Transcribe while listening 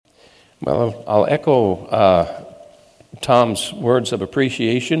Well, I'll echo Tom's words of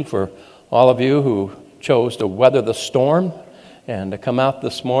appreciation for all of you who chose to weather the storm and to come out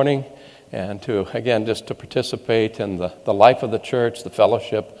this morning and to, again, just to participate in the life of the church, the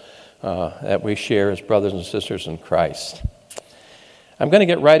fellowship that we share as brothers and sisters in Christ. I'm going to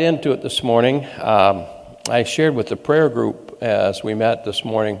get right into it this morning. I shared with the prayer group as we met this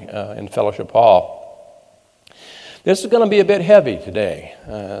morning in Fellowship Hall. This is going to be a bit heavy today.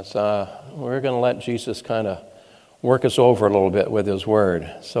 We're going to let Jesus kind of work us over a little bit with His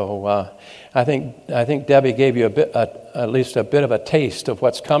Word. So I think Debbie gave you at least a bit of a taste of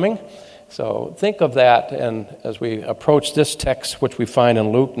what's coming. So think of that, and as we approach this text, which we find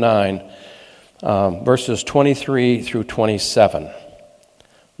in Luke 9, verses 23 through 27.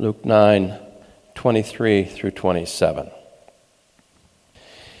 Luke 9, 23 through 27.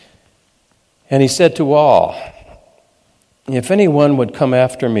 And He said to all, "If anyone would come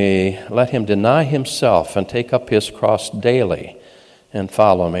after me, let him deny himself and take up his cross daily and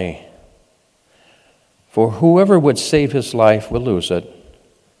follow me. For whoever would save his life will lose it,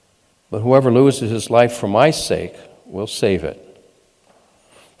 but whoever loses his life for my sake will save it.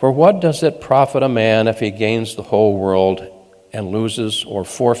 For what does it profit a man if he gains the whole world and loses or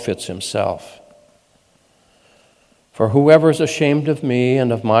forfeits himself? For whoever is ashamed of me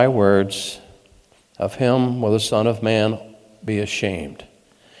and of my words, of him will the Son of Man be ashamed,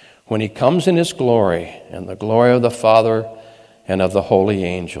 when He comes in His glory and the glory of the Father and of the holy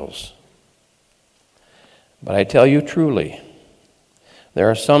angels. But I tell you truly, there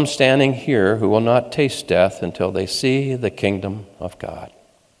are some standing here who will not taste death until they see the kingdom of God."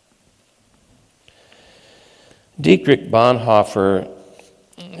 Dietrich Bonhoeffer,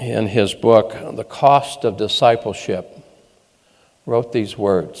 in his book, The Cost of Discipleship, wrote these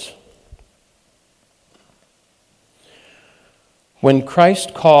words: "When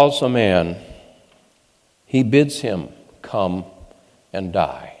Christ calls a man, He bids him come and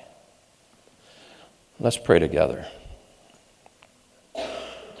die." Let's pray together.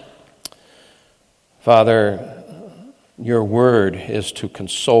 Father, Your word is to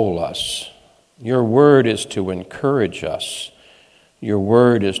console us. Your word is to encourage us. Your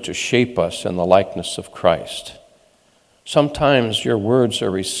word is to shape us in the likeness of Christ. Sometimes Your words are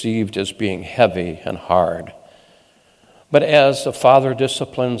received as being heavy and hard. But as a father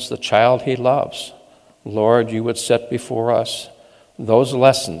disciplines the child he loves, Lord, You would set before us those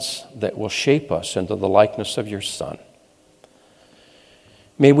lessons that will shape us into the likeness of Your Son.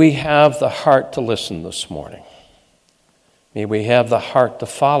 May we have the heart to listen this morning. May we have the heart to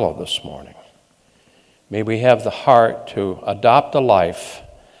follow this morning. May we have the heart to adopt a life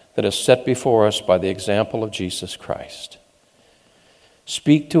that is set before us by the example of Jesus Christ.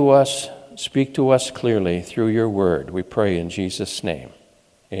 Speak to us clearly through Your word, we pray in Jesus' name.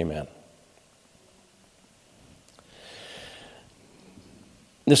 Amen.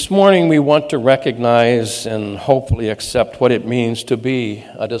 This morning we want to recognize and hopefully accept what it means to be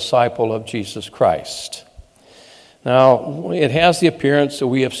a disciple of Jesus Christ. Now, it has the appearance that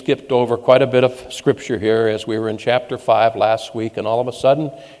we have skipped over quite a bit of scripture here as we were in chapter 5 last week, and all of a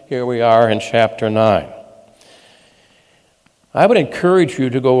sudden, here we are in chapter 9. I would encourage you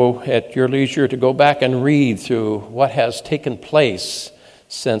to go at your leisure to go back and read through what has taken place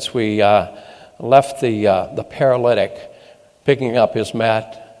since we left the paralytic picking up his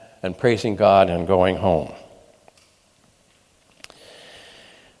mat and praising God and going home.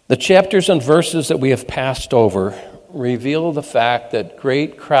 The chapters and verses that we have passed over reveal the fact that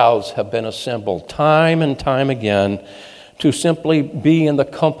great crowds have been assembled time and time again to simply be in the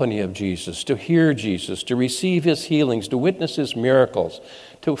company of Jesus, to hear Jesus, to receive His healings, to witness His miracles,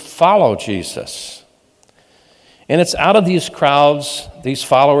 to follow Jesus. And it's out of these crowds, these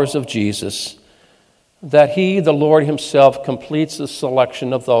followers of Jesus, that He, the Lord Himself, completes the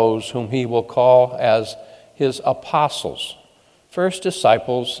selection of those whom He will call as His apostles. First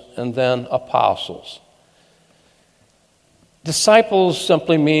disciples and then apostles. Disciples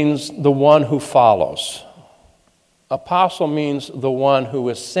simply means the one who follows. Apostle means the one who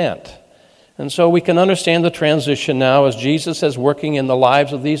is sent. And so we can understand the transition now as Jesus is working in the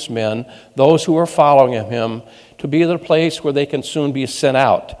lives of these men, those who are following Him, to be the place where they can soon be sent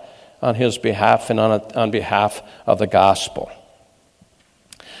out on His behalf and on behalf of the gospel.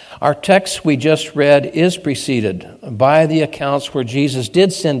 Our text we just read is preceded by the accounts where Jesus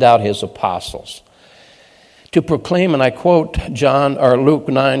did send out His apostles to proclaim, and I quote Luke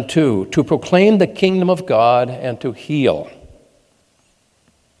 9:2, to proclaim the kingdom of God and to heal.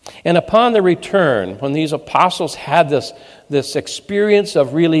 And upon the return, when these apostles had this experience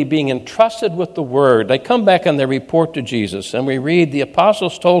of really being entrusted with the Word. They come back and they report to Jesus, and we read, the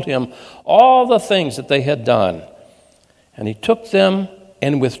apostles told him all the things that they had done. And he took them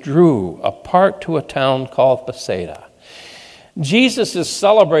and withdrew apart to a town called Bethsaida. Jesus is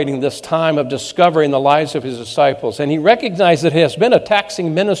celebrating this time of discovering the lives of his disciples, and he recognizes that it has been a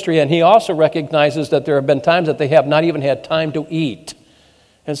taxing ministry, and he also recognizes that there have been times that they have not even had time to eat.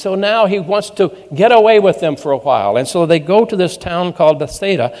 And so now he wants to get away with them for a while. And so they go to this town called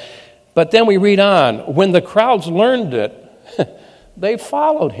Bethsaida, but then we read on, when the crowds learned it, they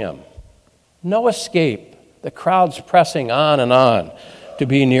followed him. No escape. The crowds pressing on to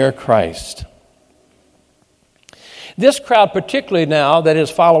be near Christ. This crowd, particularly now that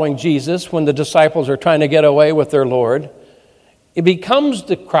is following Jesus when the disciples are trying to get away with their Lord, it becomes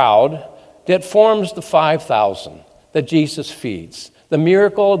the crowd that forms the 5,000 that Jesus feeds. The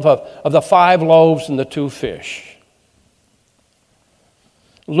miracle of the 5 loaves and the 2 fish.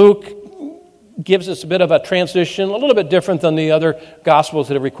 Luke gives us a bit of a transition, a little bit different than the other Gospels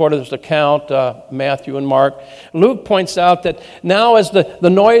that have recorded this account, Matthew and Mark. Luke points out that now as the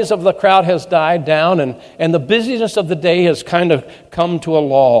noise of the crowd has died down and the busyness of the day has kind of come to a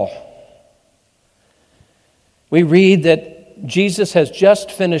lull, we read that Jesus has just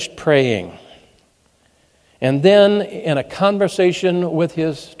finished praying. And then in a conversation with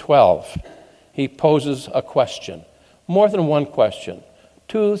his 12, he poses a question. More than one question.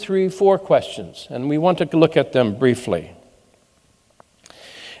 2, 3, 4 questions, and we want to look at them briefly.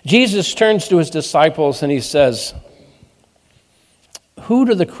 Jesus turns to his disciples and he says, "Who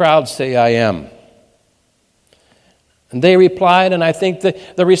do the crowd say I am?" And they replied, and I think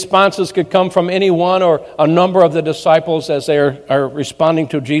the responses could come from any one or a number of the disciples as they are responding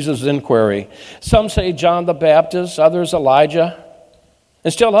to Jesus' inquiry. Some say John the Baptist, others Elijah,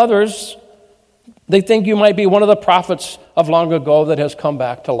 and still others, they think you might be one of the prophets of long ago that has come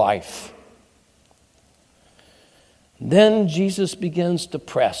back to life. Then Jesus begins to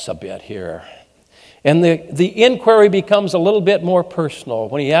press a bit here. And the inquiry becomes a little bit more personal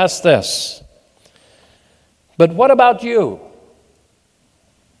when he asks this, "But what about you?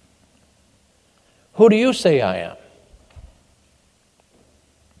 Who do you say I am?"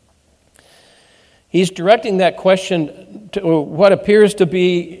 He's directing that question to what appears to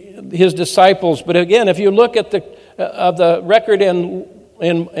be his disciples. But again, if you look at the record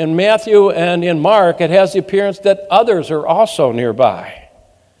in Matthew and in Mark, it has the appearance that others are also nearby.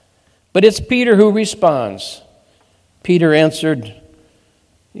 But it's Peter who responds. Peter answered,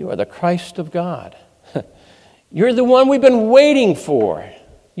 "You are the Christ of God. You're the one we've been waiting for.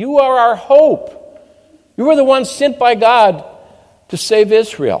 You are our hope. You are the one sent by God to save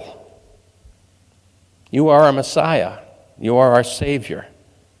Israel. You are our Messiah. You are our Savior."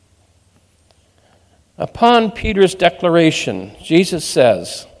 Upon Peter's declaration, Jesus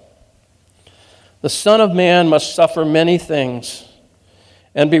says, "The Son of Man must suffer many things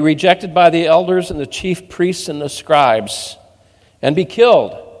and be rejected by the elders and the chief priests and the scribes and be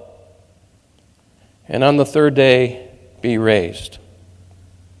killed, and on the 3rd day be raised."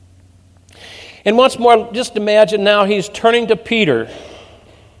 And once more, just imagine now he's turning to Peter.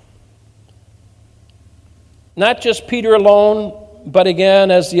 Not just Peter alone, but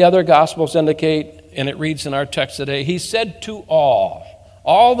again, as the other Gospels indicate, and it reads in our text today, he said to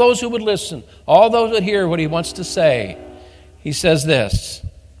all those who would listen, all those who would hear what he wants to say, he says this,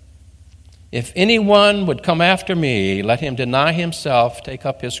 "If anyone would come after me, let him deny himself, take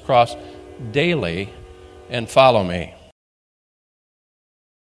up his cross daily, and follow me."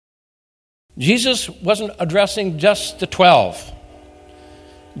 Jesus wasn't addressing just the 12.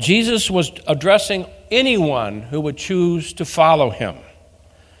 Jesus was addressing anyone who would choose to follow him.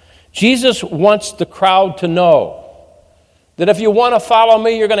 Jesus wants the crowd to know that if you want to follow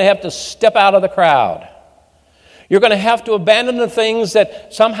me, you're going to have to step out of the crowd. You're going to have to abandon the things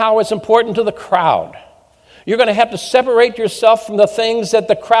that somehow is important to the crowd. You're going to have to separate yourself from the things that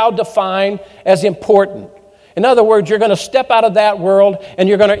the crowd define as important. In other words, you're going to step out of that world and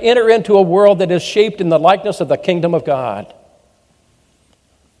you're going to enter into a world that is shaped in the likeness of the kingdom of God.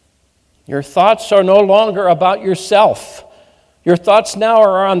 Your thoughts are no longer about yourself. Your thoughts now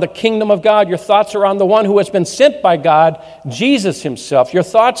are on the kingdom of God. Your thoughts are on the one who has been sent by God, Jesus himself. Your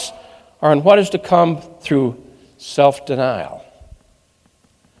thoughts are on what is to come through self-denial.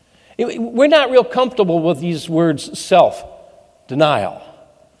 We're not real comfortable with these words, self-denial.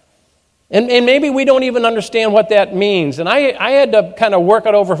 And maybe we don't even understand what that means. And I had to kind of work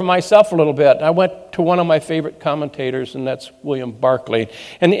it over for myself a little bit. I went to one of my favorite commentators, and that's William Barclay.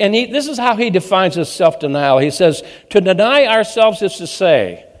 And this is how he defines his self-denial. He says, to deny ourselves is to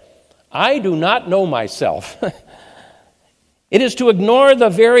say, I do not know myself. It is to ignore the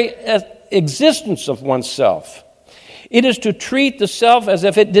very existence of oneself. It is to treat the self as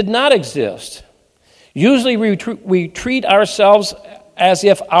if it did not exist. Usually we treat ourselves as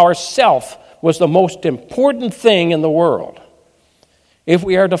if our self was the most important thing in the world. If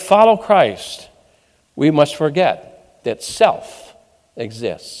we are to follow Christ, we must forget that self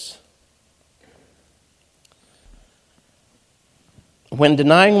exists. When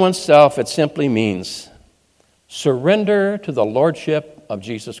denying oneself, it simply means surrender to the lordship of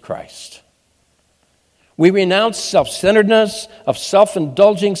Jesus Christ. We renounce self-centeredness, of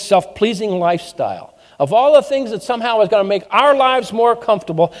self-indulging, self-pleasing lifestyle, of all the things that somehow is going to make our lives more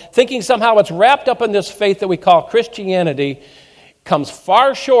comfortable, thinking somehow it's wrapped up in this faith that we call Christianity, comes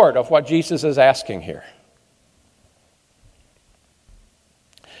far short of what Jesus is asking here.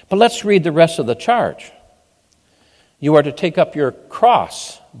 But let's read the rest of the charge. You are to take up your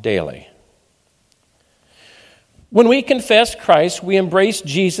cross daily. When we confess Christ, we embrace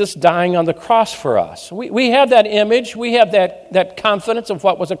Jesus dying on the cross for us. We have that image, we have that confidence of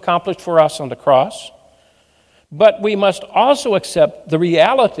what was accomplished for us on the cross. But we must also accept the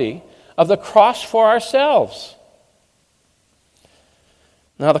reality of the cross for ourselves.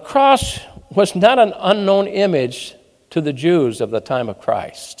 Now, the cross was not an unknown image to the Jews of the time of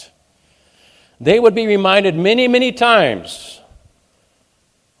Christ. They would be reminded many, many times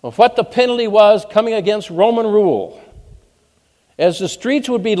of what the penalty was coming against Roman rule, as the streets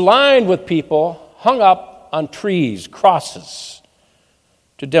would be lined with people hung up on trees, crosses,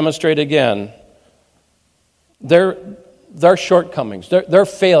 to demonstrate again their shortcomings, their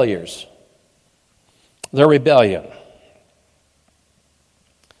failures, their rebellion.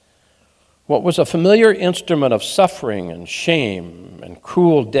 What was a familiar instrument of suffering and shame and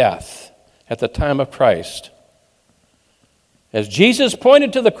cruel death at the time of Christ, as Jesus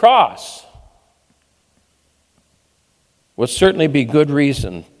pointed to the cross, would certainly be good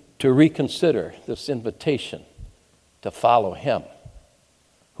reason to reconsider this invitation to follow him,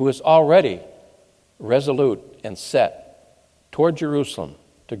 who is already resolute and set toward Jerusalem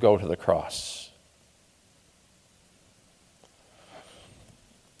to go to the cross.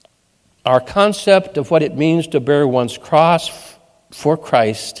 Our concept of what it means to bear one's cross for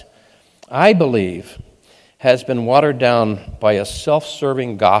Christ, I believe, has been watered down by a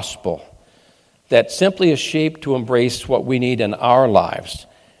self-serving gospel that simply is shaped to embrace what we need in our lives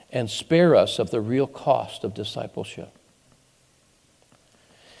and spare us of the real cost of discipleship.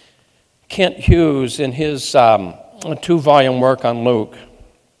 Kent Hughes, in his 2-volume work on Luke,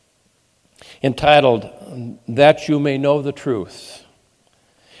 entitled, "That You May Know the Truth,"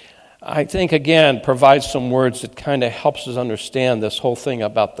 I think, again, provides some words that kind of helps us understand this whole thing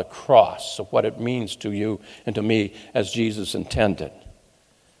about the cross, of what it means to you and to me as Jesus intended.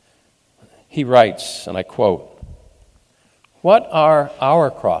 He writes, and I quote, "What are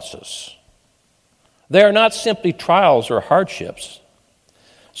our crosses? They are not simply trials or hardships.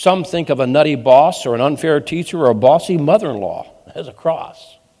 Some think of a nutty boss or an unfair teacher or a bossy mother-in-law as a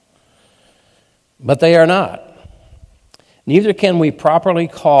cross. But they are not. Neither can we properly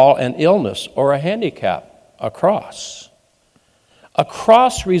call an illness or a handicap a cross. A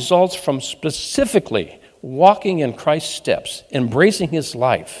cross results from specifically walking in Christ's steps, embracing his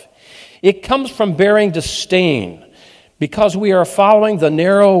life. It comes from bearing disdain because we are following the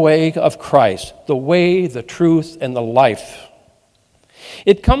narrow way of Christ, the way, the truth, and the life.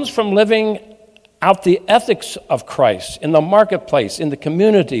 It comes from living out the ethics of Christ in the marketplace, in the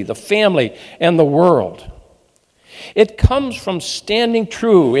community, the family, and the world. It comes from standing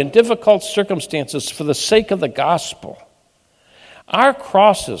true in difficult circumstances for the sake of the gospel. Our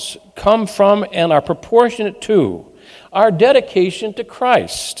crosses come from and are proportionate to our dedication to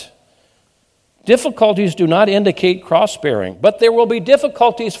Christ. Difficulties do not indicate cross-bearing, but there will be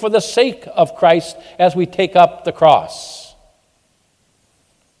difficulties for the sake of Christ as we take up the cross.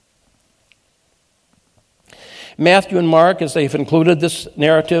 Matthew and Mark, as they've included this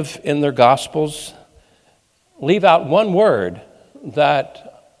narrative in their Gospels, leave out one word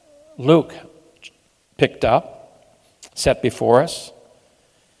that Luke picked up, set before us.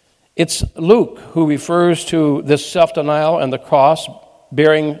 It's Luke who refers to this self-denial and the cross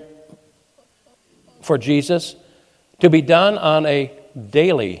bearing for Jesus to be done on a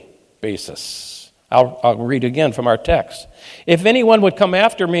daily basis. I'll read again from our text. If anyone would come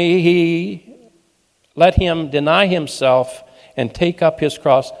after me, let him deny himself and take up his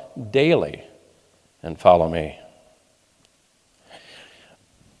cross daily and follow me.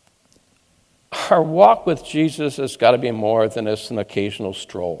 Our walk with Jesus has got to be more than just an occasional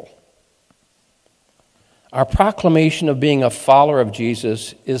stroll. Our proclamation of being a follower of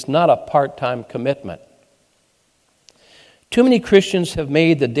Jesus is not a part-time commitment. Too many Christians have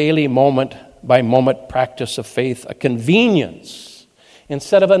made the daily moment-by-moment practice of faith a convenience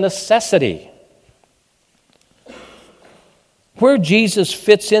instead of a necessity. Where Jesus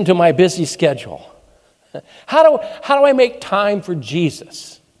fits into my busy schedule. How do I make time for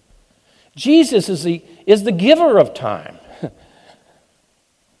Jesus? Jesus is the giver of time.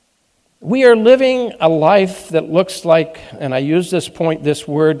 We are living a life that looks like, and I use this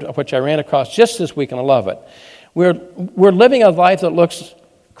word, which I ran across just this week, and I love it. We're living a life that looks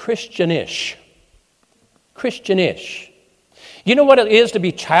Christianish. Christianish. You know what it is to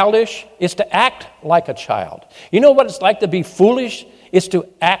be childish? It's to act like a child. You know what it's like to be foolish? It's to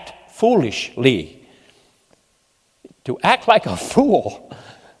act foolishly. To act like a fool.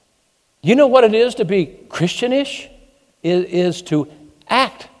 You know what it is to be Christianish? It is to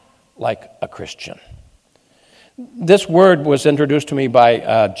act like a Christian. This word was introduced to me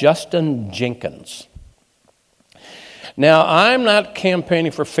by Justin Jenkins. Now, I'm not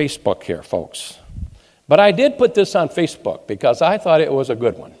campaigning for Facebook here, folks. But I did put this on Facebook because I thought it was a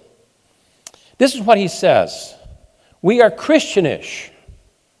good one. This is what he says. We are Christianish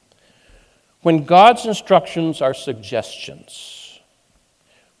when God's instructions are suggestions.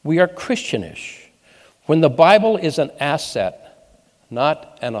 We are Christianish when the Bible is an asset,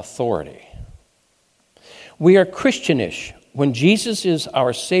 not an authority. We are Christianish when Jesus is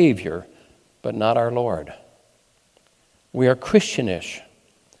our Savior, but not our Lord. We are Christianish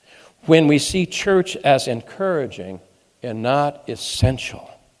when we see church as encouraging and not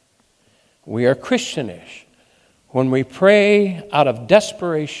essential. We are Christianish when we pray out of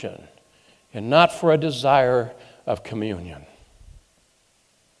desperation and not for a desire of communion.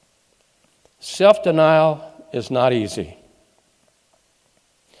 Self-denial is not easy.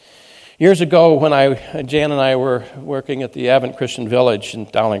 Years ago, when Jan and I were working at the Advent Christian Village in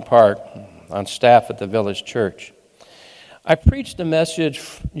Dowling Park, on staff at the village church, I preached a message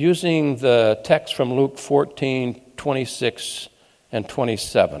using the text from Luke 14, 26, and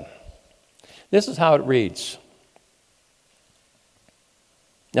 27. This is how it reads.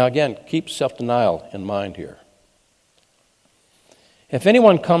 Now again, keep self-denial in mind here. If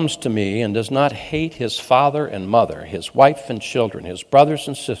anyone comes to me and does not hate his father and mother, his wife and children, his brothers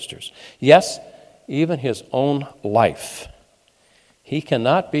and sisters, yes, even his own life, he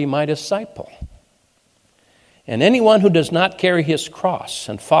cannot be my disciple. And anyone who does not carry his cross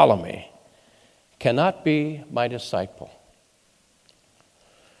and follow me cannot be my disciple.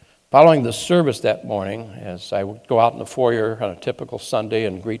 Following the service that morning, as I would go out in the foyer on a typical Sunday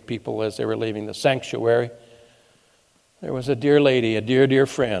and greet people as they were leaving the sanctuary, there was a dear lady, a dear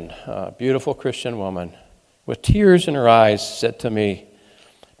friend, a beautiful Christian woman, with tears in her eyes, said to me,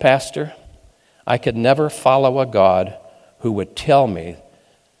 "Pastor, I could never follow a God who would tell me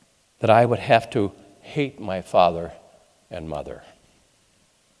that I would have to hate my father and mother."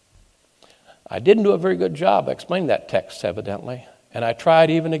 I didn't do a very good job explaining that text, evidently. And I tried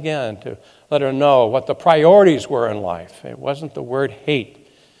even again to let her know what the priorities were in life. It wasn't the word hate.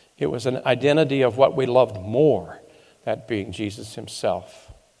 It was an identity of what we loved more, that being Jesus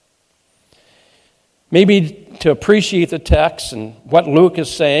himself. Maybe to appreciate the text and what Luke is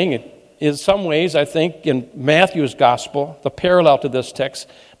saying, in some ways, I think, in Matthew's gospel, the parallel to this text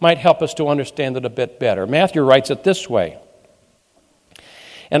might help us to understand it a bit better. Matthew writes it this way: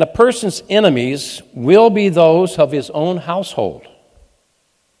 "And a person's enemies will be those of his own household.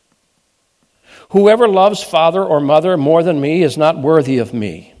 Whoever loves father or mother more than me is not worthy of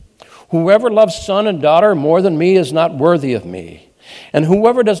me. Whoever loves son and daughter more than me is not worthy of me. And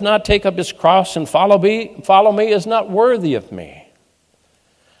whoever does not take up his cross and follow me is not worthy of me."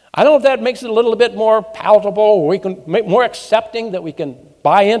 I don't know if that makes it a little bit more palatable, we can make more accepting, that we can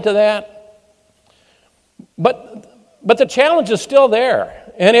buy into that. But the challenge is still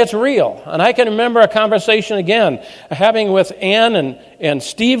there, and it's real. And I can remember a conversation again having with Ann and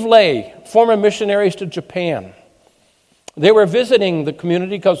Steve Lay, former missionaries to Japan. They were visiting the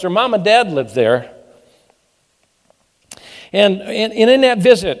community because their mom and dad lived there. And in that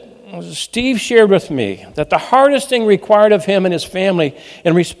visit, Steve shared with me that the hardest thing required of him and his family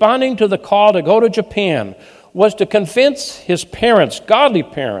in responding to the call to go to Japan was to convince his parents, godly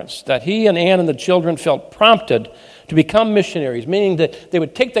parents, that he and Ann and the children felt prompted to become missionaries, meaning that they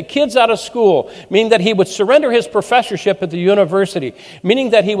would take the kids out of school, meaning that he would surrender his professorship at the university,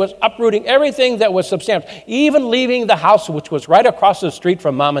 meaning that he was uprooting everything that was substantial, even leaving the house which was right across the street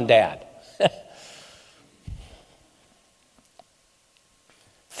from mom and dad.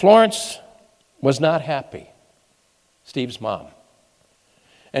 Florence was not happy, Steve's mom.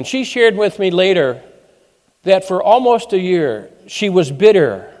 And she shared with me later that for almost a year, she was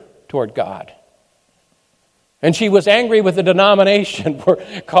bitter toward God. And she was angry with the denomination for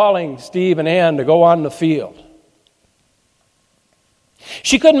calling Steve and Ann to go on the field.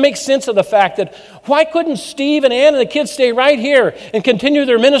 She couldn't make sense of the fact that why couldn't Steve and Ann and the kids stay right here and continue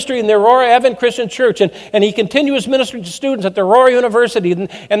their ministry in the Aurora Advent Christian Church, and he continued his ministry to students at the Aurora University,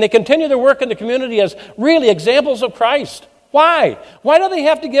 and they continue their work in the community as really examples of Christ. Why? Why do they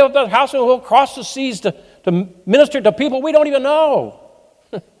have to give up their house and go across the seas to minister to people we don't even know?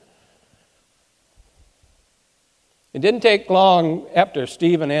 It didn't take long after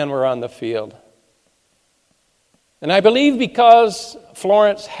Steve and Ann were on the field. And I believe because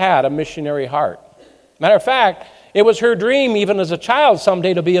Florence had a missionary heart. Matter of fact, it was her dream even as a child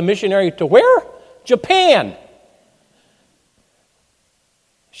someday to be a missionary to where? Japan.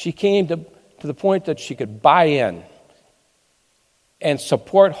 She came to the point that she could buy in and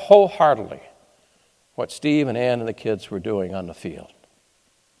support wholeheartedly what Steve and Ann and the kids were doing on the field.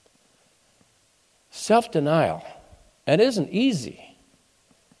 Self-denial. It isn't easy.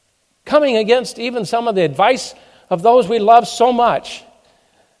 Coming against even some of the advice of those we love so much.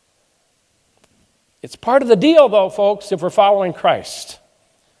 It's part of the deal, though, folks, if we're following Christ.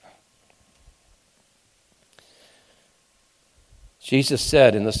 Jesus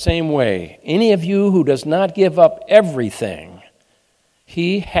said, in the same way, any of you who does not give up everything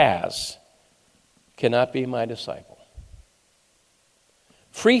he has cannot be my disciple.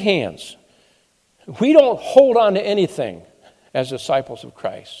 Free hands. We don't hold on to anything as disciples of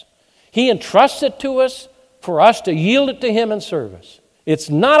Christ. He entrusts it to us for us to yield it to him in service. It's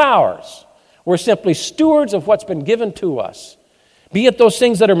not ours. We're simply stewards of what's been given to us. Be it those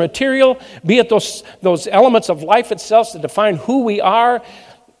things that are material, be it those elements of life itself that define who we are,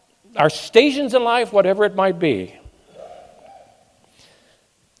 our stations in life, whatever it might be.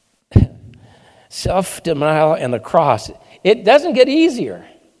 Self-denial and the cross. It doesn't get easier.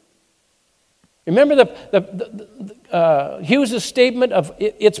 Remember Hughes' statement of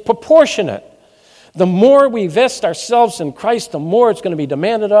it's proportionate. The more we vest ourselves in Christ, the more it's going to be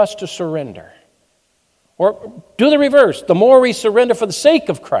demanded of us to surrender. Or do the reverse. The more we surrender for the sake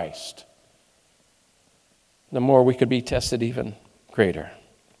of Christ, the more we could be tested even greater.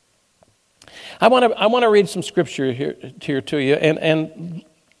 I want to read some scripture here to you, and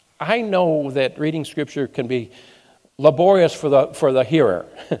I know that reading scripture can be laborious for the hearer.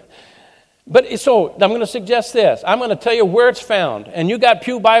 But so I'm going to suggest this. I'm going to tell you where it's found. And you got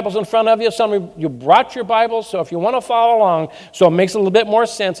pew Bibles in front of you. Some of you brought your Bibles, so if you want to follow along, so it makes a little bit more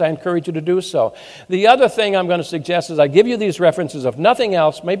sense, I encourage you to do so. The other thing I'm going to suggest is I give you these references. If nothing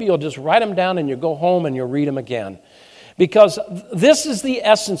else, maybe you'll just write them down and you go home and you'll read them again. Because this is the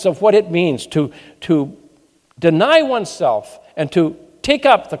essence of what it means to deny oneself and to take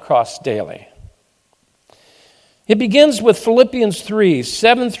up the cross daily. It begins with Philippians 3,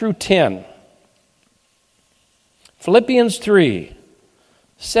 7 through 10. Philippians 3,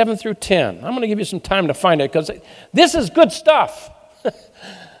 7 through 10. I'm going to give you some time to find it because this is good stuff.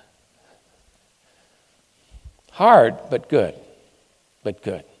 Hard, but good. But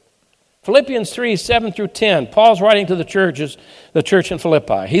good. Philippians 3, 7 through 10. Paul's writing to the church in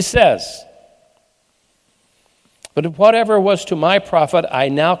Philippi. He says, "But whatever was to my profit, I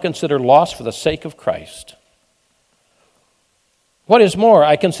now consider loss for the sake of Christ. What is more,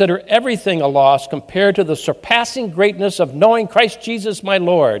 I consider everything a loss compared to the surpassing greatness of knowing Christ Jesus my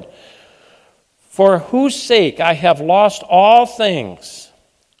Lord, for whose sake I have lost all things.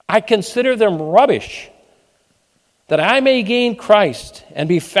 I consider them rubbish, that I may gain Christ and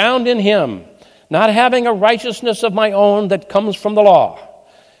be found in him, not having a righteousness of my own that comes from the law,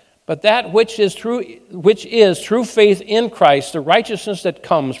 but that which is through faith in Christ, the righteousness that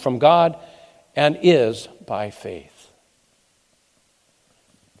comes from God and is by faith."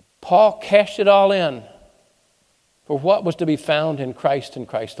 Paul cashed it all in for what was to be found in Christ and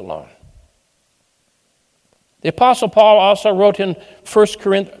Christ alone. The Apostle Paul also wrote in 1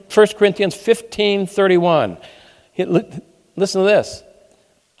 Corinthians 15:31. Listen to this.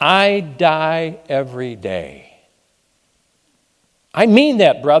 I die every day. I mean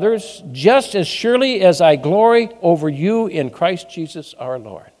that, brothers, just as surely as I glory over you in Christ Jesus our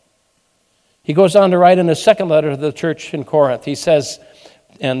Lord. He goes on to write in his second letter to the church in Corinth. He says,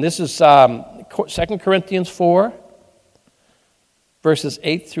 and this is 2 Corinthians 4, verses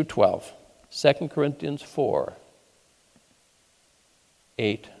 8 through 12. 2 Corinthians 4,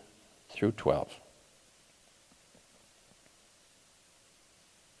 8 through 12.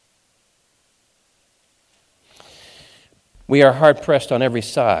 We are hard-pressed on every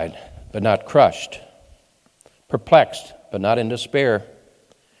side, but not crushed. Perplexed, but not in despair.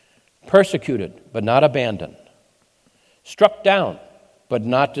 Persecuted, but not abandoned. Struck down, but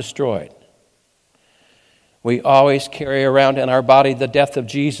not destroyed. We always carry around in our body the death of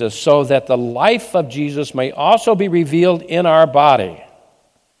Jesus, so that the life of Jesus may also be revealed in our body.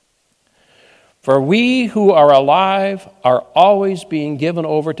 For we who are alive are always being given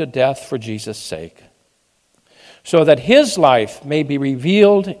over to death for Jesus' sake, so that his life may be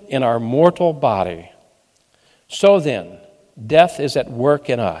revealed in our mortal body. So then, death is at work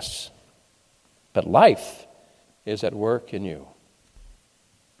in us, but life is at work in you.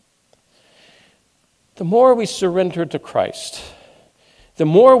 The more we surrender to Christ, the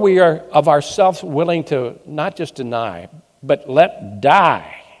more we are of ourselves willing to not just deny, but let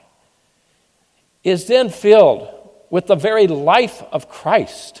die, is then filled with the very life of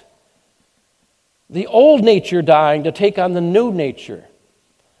Christ. The old nature dying to take on the new nature.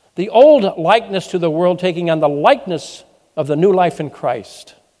 The old likeness to the world taking on the likeness of the new life in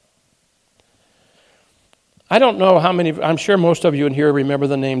Christ. I don't know how many, I'm sure most of you in here remember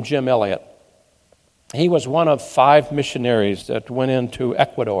the name Jim Elliot. He was one of 5 missionaries that went into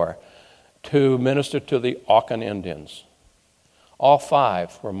Ecuador to minister to the Aucan Indians. All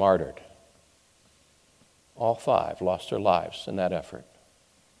 5 were martyred. All 5 lost their lives in that effort.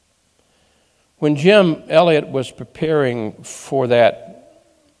 When Jim Elliot was preparing for that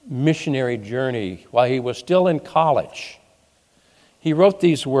missionary journey while he was still in college, he wrote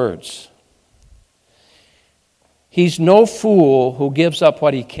these words. He's no fool who gives up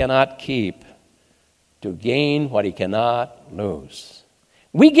what he cannot keep to gain what he cannot lose.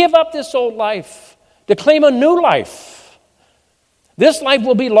 We give up this old life to claim a new life. This life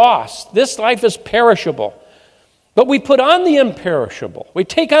will be lost. This life is perishable. But we put on the imperishable. We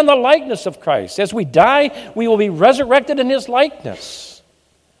take on the likeness of Christ. As we die, we will be resurrected in his likeness.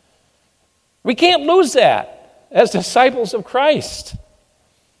 We can't lose that as disciples of Christ.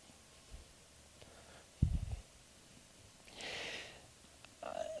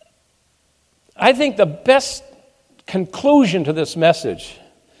 I think the best conclusion to this message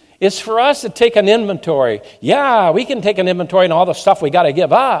is for us to take an inventory. Yeah, we can take an inventory on all the stuff we got to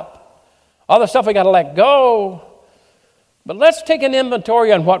give up, all the stuff we got to let go. But let's take an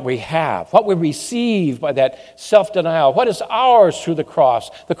inventory on what we have, what we receive by that self-denial, what is ours through the cross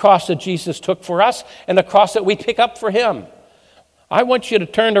that Jesus took for us, and the cross that we pick up for him. I want you to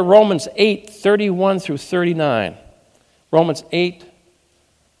turn to Romans 8:31 through 39. Romans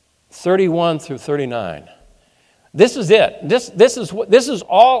 8:31 through 39. This is it. This is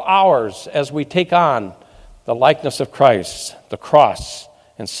all ours as we take on the likeness of Christ, the cross,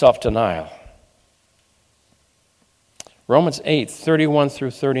 and self-denial. Romans 8:31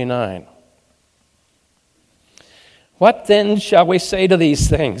 through 39. What then shall we say to these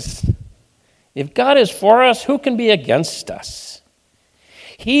things? If God is for us, who can be against us?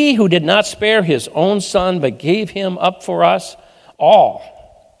 He who did not spare his own son, but gave him up for us all,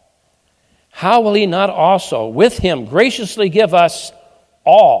 how will he not also with him graciously give us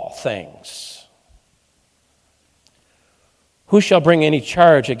all things? Who shall bring any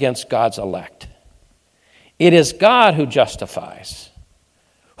charge against God's elect? It is God who justifies.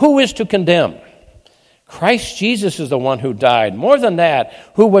 Who is to condemn? Christ Jesus is the one who died. More than that,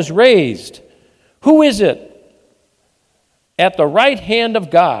 who was raised. Who is it at the right hand of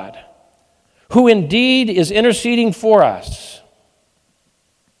God, who indeed is interceding for us?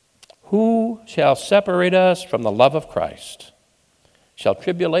 Who shall separate us from the love of Christ? Shall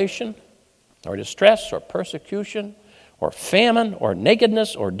tribulation, or distress, or persecution, or famine, or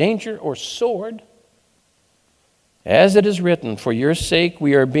nakedness, or danger, or sword? As it is written, for your sake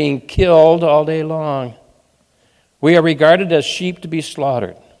we are being killed all day long. We are regarded as sheep to be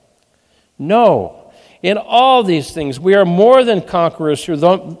slaughtered. No, in all these things we are more than conquerors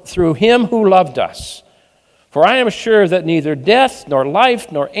through him who loved us. For I am sure that neither death, nor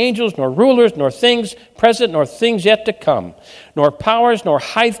life, nor angels, nor rulers, nor things present, nor things yet to come, nor powers, nor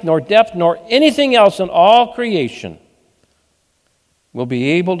height, nor depth, nor anything else in all creation will be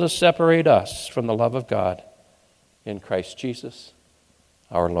able to separate us from the love of God in Christ Jesus,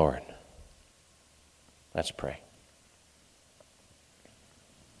 our Lord. Let's pray.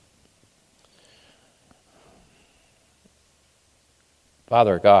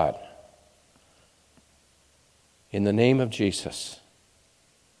 Father God, in the name of Jesus,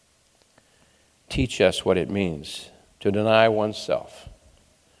 teach us what it means to deny oneself.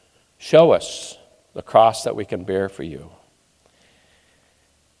 Show us the cross that we can bear for you.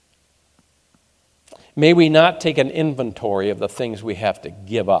 May we not take an inventory of the things we have to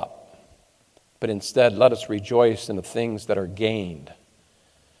give up, but instead let us rejoice in the things that are gained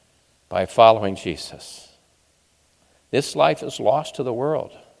by following Jesus. This life is lost to the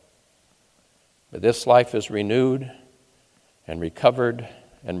world, but this life is renewed and recovered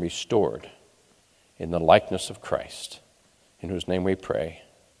and restored in the likeness of Christ, in whose name we pray.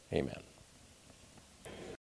 Amen.